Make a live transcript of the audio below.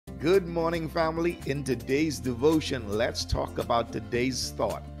Good morning, family. In today's devotion, let's talk about today's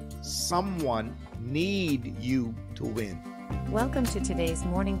thought. Someone need you to win. Welcome to today's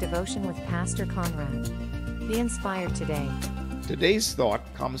morning devotion with Pastor Conrad. Be inspired today. Today's thought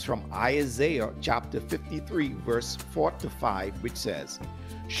comes from Isaiah chapter 53, verse 4 to 5, which says,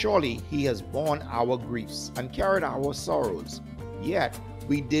 "Surely he has borne our griefs and carried our sorrows, yet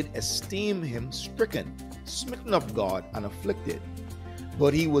we did esteem him stricken, smitten of God, and afflicted.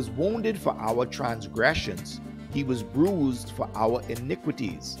 But he was wounded for our transgressions, he was bruised for our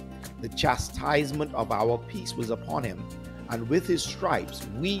iniquities. The chastisement of our peace was upon him, and with his stripes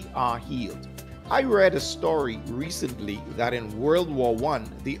we are healed." I read a story recently that in World War I,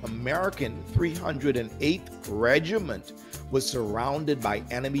 the American 308th Regiment was surrounded by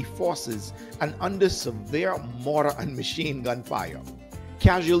enemy forces and under severe mortar and machine gun fire.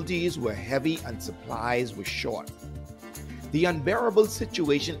 Casualties were heavy and supplies were short. The unbearable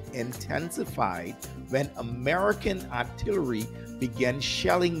situation intensified when American artillery began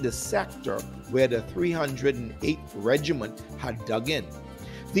shelling the sector where the 308th Regiment had dug in.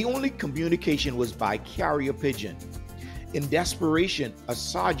 The only communication was by carrier pigeon. In desperation, a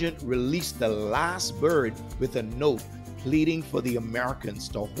sergeant released the last bird with a note pleading for the Americans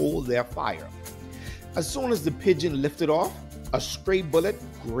to hold their fire. As soon as the pigeon lifted off, a stray bullet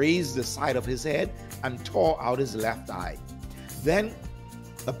grazed the side of his head and tore out his left eye. Then,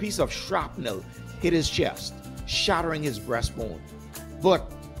 a piece of shrapnel hit his chest, shattering his breastbone.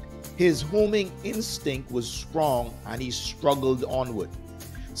 But his homing instinct was strong and he struggled onward.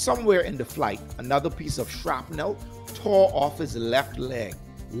 Somewhere in the flight, another piece of shrapnel tore off his left leg,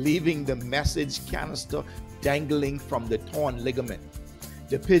 leaving the message canister dangling from the torn ligament.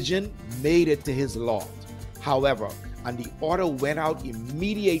 The pigeon made it to his loft, however, and the order went out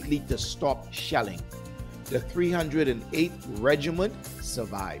immediately to stop shelling. The 308th Regiment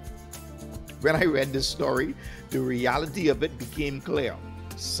survived. When I read this story, the reality of it became clear.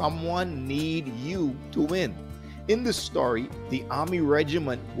 Someone need you to win. In the story, the Army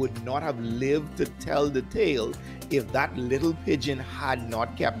regiment would not have lived to tell the tale if that little pigeon had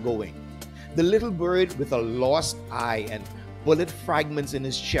not kept going. The little bird with a lost eye and bullet fragments in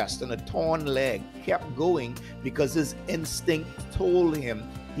his chest and a torn leg kept going because his instinct told him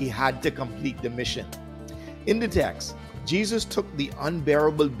he had to complete the mission. In the text, Jesus took the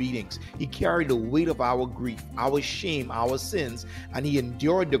unbearable beatings. He carried the weight of our grief, our shame, our sins, and he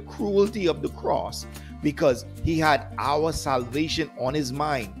endured the cruelty of the cross because he had our salvation on his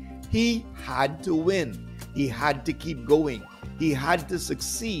mind. He had to win. He had to keep going. He had to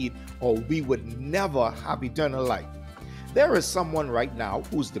succeed, or we would never have eternal life. There is someone right now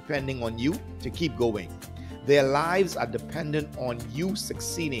who's depending on you to keep going. Their lives are dependent on you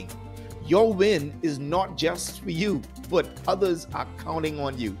succeeding. Your win is not just for you, but others are counting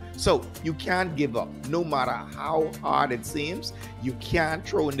on you. So you can't give up. No matter how hard it seems, you can't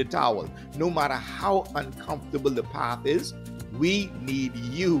throw in the towel. No matter how uncomfortable the path is, we need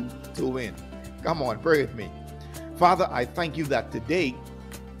you to win. Come on, pray with me. Father, I thank you that today,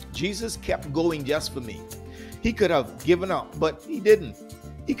 Jesus kept going just for me. He could have given up, but he didn't.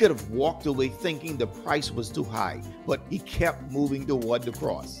 He could have walked away thinking the price was too high, but he kept moving toward the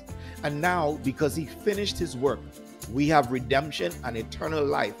cross. And now, because he finished his work, we have redemption and eternal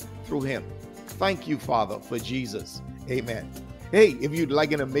life through him. Thank you, Father, for Jesus. Amen. Hey, if you'd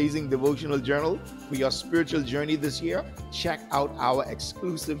like an amazing devotional journal for your spiritual journey this year, check out our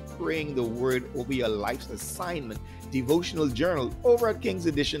exclusive Praying the Word Over Your Life's Assignment devotional journal over at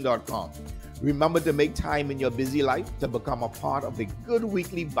kingsedition.com. Remember to make time in your busy life to become a part of a good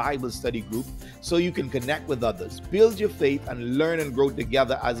weekly Bible study group so you can connect with others, build your faith, and learn and grow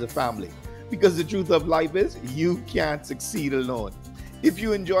together as a family. Because the truth of life is, you can't succeed alone. If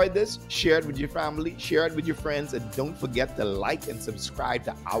you enjoyed this, share it with your family, share it with your friends, and don't forget to like and subscribe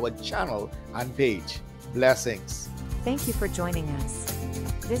to our channel and page. Blessings. Thank you for joining us.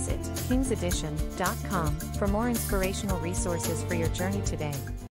 Visit kingsedition.com for more inspirational resources for your journey today.